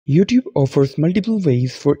YouTube offers multiple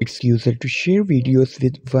ways for its users to share videos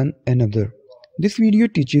with one another. This video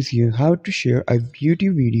teaches you how to share a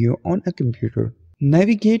YouTube video on a computer.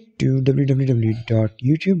 Navigate to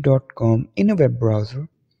www.youtube.com in a web browser.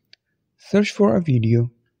 Search for a video.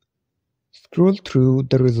 Scroll through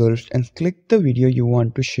the results and click the video you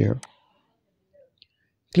want to share.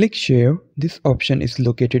 Click Share. This option is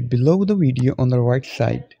located below the video on the right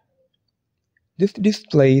side. This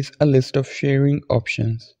displays a list of sharing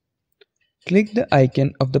options. Click the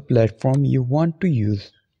icon of the platform you want to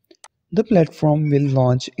use. The platform will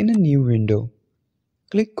launch in a new window.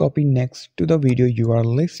 Click Copy next to the video you are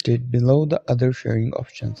listed below the other sharing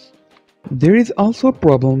options. There is also a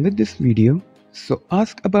problem with this video, so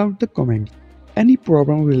ask about the comment. Any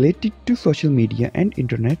problem related to social media and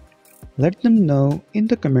internet, let them know in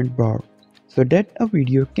the comment bar so that a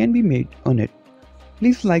video can be made on it.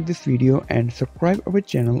 Please like this video and subscribe our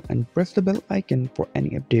channel and press the bell icon for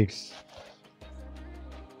any updates.